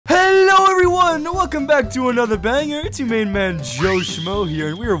welcome back to another banger. It's your main man, Joe Schmo here,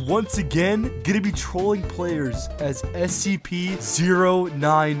 and we are once again gonna be trolling players as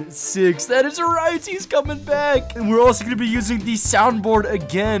SCP-096. That is right, he's coming back. And we're also gonna be using the soundboard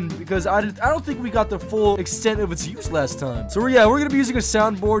again, because I don't think we got the full extent of its use last time. So yeah, we're gonna be using a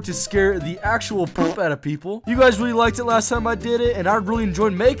soundboard to scare the actual poop out of people. You guys really liked it last time I did it, and I really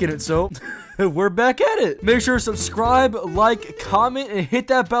enjoyed making it, so we're back at it. Make sure to subscribe, like, comment, and hit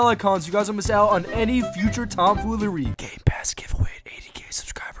that bell icon so you guys don't miss out on any future tomfoolery. Game Pass giveaway at 80K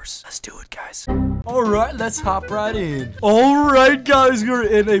subscribers. Let's do it, guys. Alright, let's hop right in. Alright, guys, we're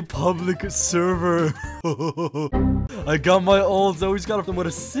in a public server. I got my ults. I always got somewhere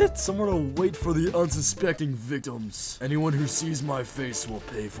to sit, somewhere to wait for the unsuspecting victims. Anyone who sees my face will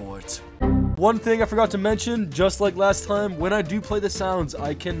pay for it. One thing I forgot to mention, just like last time, when I do play the sounds,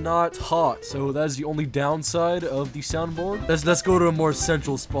 I cannot talk. So that is the only downside of the soundboard. Let's go to a more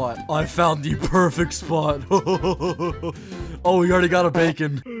central spot. I found the perfect spot. Oh, we already got a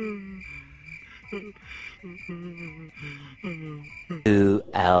bacon. 2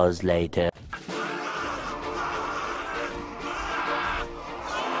 hours later.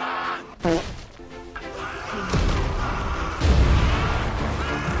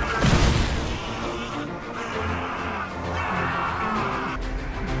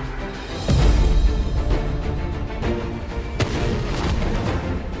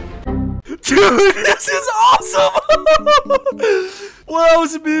 Dude, this is awesome! When I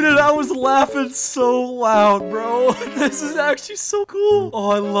was muted, I was laughing so loud, bro. This is actually so cool.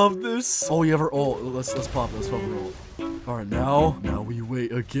 Oh, I love this. Oh, you ever? Oh, let's pop it. Let's pop it. All right, now we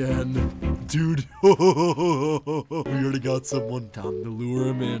wait again, dude. We already got someone. Time to lure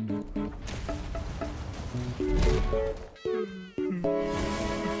him in.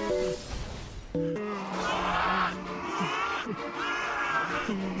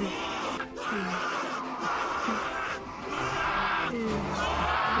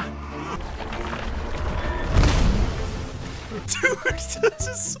 Dude, this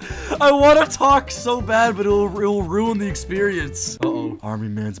is... I want to talk so bad, but it'll ruin the experience. Uh-oh. Army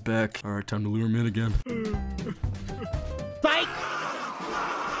man's back. All right, time to lure him in again. Fight!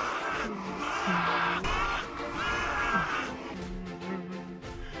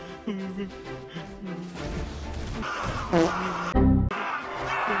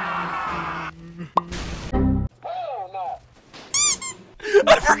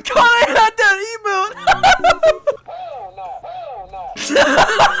 I forgot I had that emote!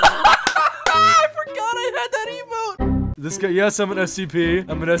 I forgot I had that emote! This guy, yes, I'm an SCP.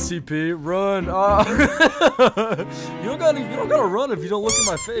 I'm an SCP. Run. You don't gotta run if you don't look at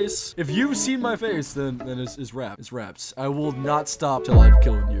my face. If you've seen my face, then it's raps. I will not stop till I've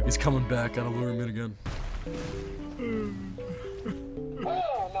killed you. He's coming back. Gotta lure him in again.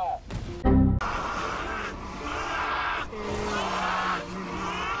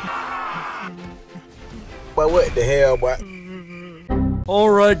 But what the hell, boy?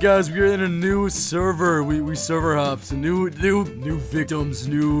 Alright, guys, we're in a new server. We server hops. New victims,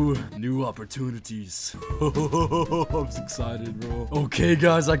 new opportunities. I'm so excited, bro. Okay,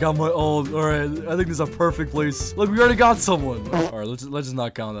 guys, I got my ult. Alright, I think this is a perfect place. Look, we already got someone. Alright, let's just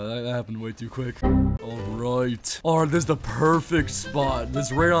not count that. That happened way too quick. Alright. Alright, this is the perfect spot. This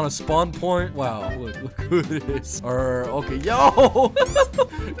is right on a spawn point. Wow, look who it is. Alright, okay, yo!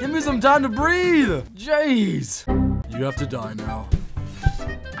 Give me some time to breathe! Jeez! You have to die now.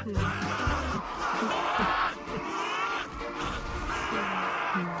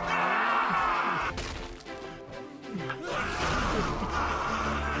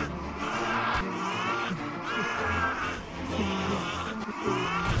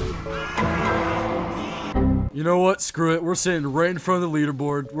 You know what? Screw it. We're sitting right in front of the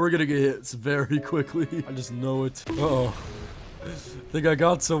leaderboard. We're gonna get hits very quickly. I just know it. Uh-oh. I think I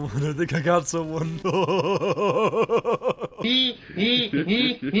got someone. I think I got someone. I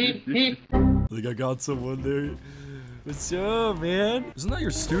think I got someone there. What's up, man? Isn't that your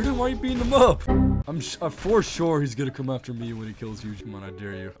student? Why are you beating him up? I'm for sure he's gonna come after me when he kills you. Come on, I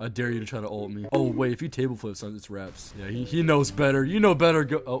dare you. I dare you to try to ult me. Oh, wait, if you table flips, it's raps. Yeah, he knows better. You know better.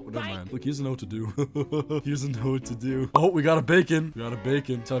 Go. Oh, never mind. Look, he doesn't know what to do. He doesn't know what to do. Oh, we got a bacon. We got a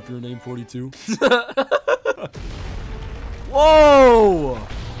bacon. Type your name 42. Whoa!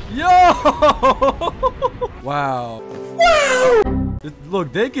 Yo! Wow.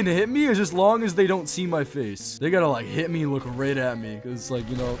 Look, they can hit me as long as they don't see my face. They gotta like hit me and look right at me, cause like,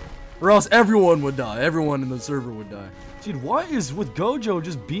 you know, or else everyone would die. Everyone in the server would die. Dude, what is with Gojo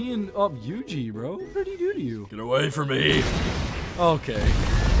just beating up Yuji, bro? What did he do to you? Get away from me. Okay.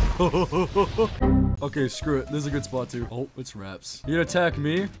 Okay, screw it. This is a good spot too. Oh, it's Raps. You gonna attack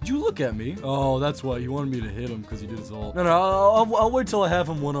me? Did you look at me? Oh, that's why. He wanted me to hit him because he did his ult. No, I'll wait till I have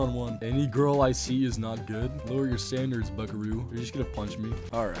him one-on-one. Any girl I see is not good. Lower your standards, buckaroo. You're just gonna punch me.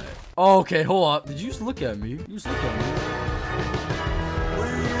 All right. Oh, okay, hold up. Did you just look at me? You just look at me.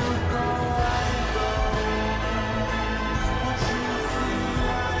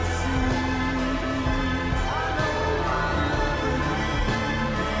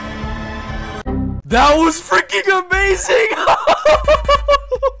 That was freaking amazing!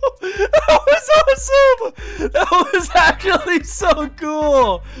 That was awesome! That was actually so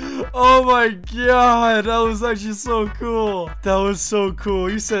cool! Oh my god, that was actually so cool. That was so cool.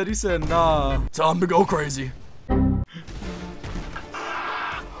 He said, nah. Time to go crazy.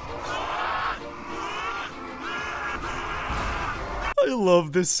 I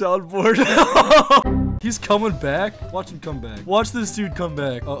love this soundboard. He's coming back. Watch him come back. Watch this dude come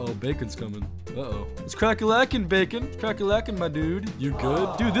back. Uh-oh, Bacon's coming. Uh-oh. It's crack-a-lackin', Bacon. Crack-a-lackin', my dude. You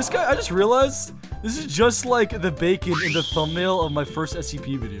good? Dude, this guy, I just realized this is just like the Bacon in the thumbnail of my first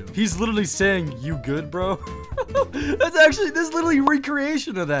SCP video. He's literally saying, you good, bro? That's actually, this is literally a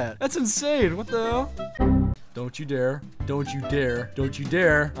recreation of that. That's insane. What the hell? Don't you dare. Don't you dare. Don't you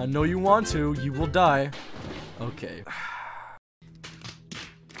dare. I know you want to. You will die. Okay.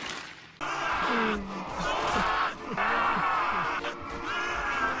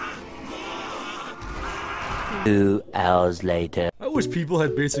 2 hours later. I wish people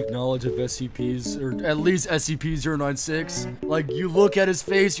had basic knowledge of SCPs, or at least SCP-096. Like, you look at his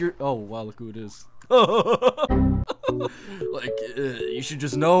face, you're- oh, wow, look who it is. Like, you should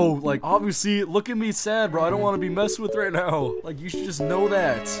just know, like, obviously, look at me sad, bro. I don't want to be messed with right now. Like, you should just know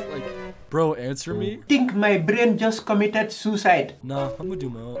that. Like, bro, answer me. Think my brain just committed suicide. Nah, I'm gonna do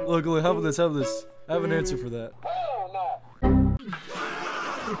my own. Look, how about this, how about this? I have an answer for that.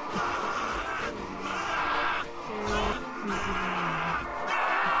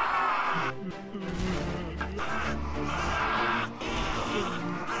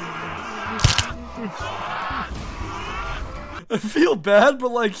 I feel bad,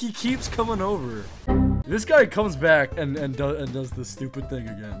 but like he keeps coming over. This guy comes back and does the stupid thing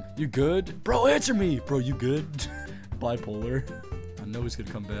again. You good? Bro, answer me! Bro, you good? Bipolar. I know he's gonna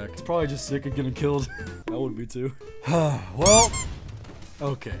come back. He's probably just sick of getting killed. I would be too. Well,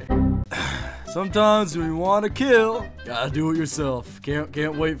 okay. Sometimes when you want to kill, gotta do it yourself.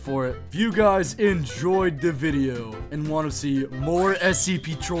 Can't wait for it. If you guys enjoyed the video and want to see more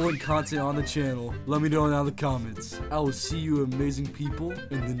SCP trolling content on the channel, let me know down in the comments. I will see you amazing people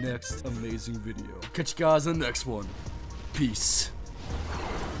in the next amazing video. Catch you guys in the next one. Peace.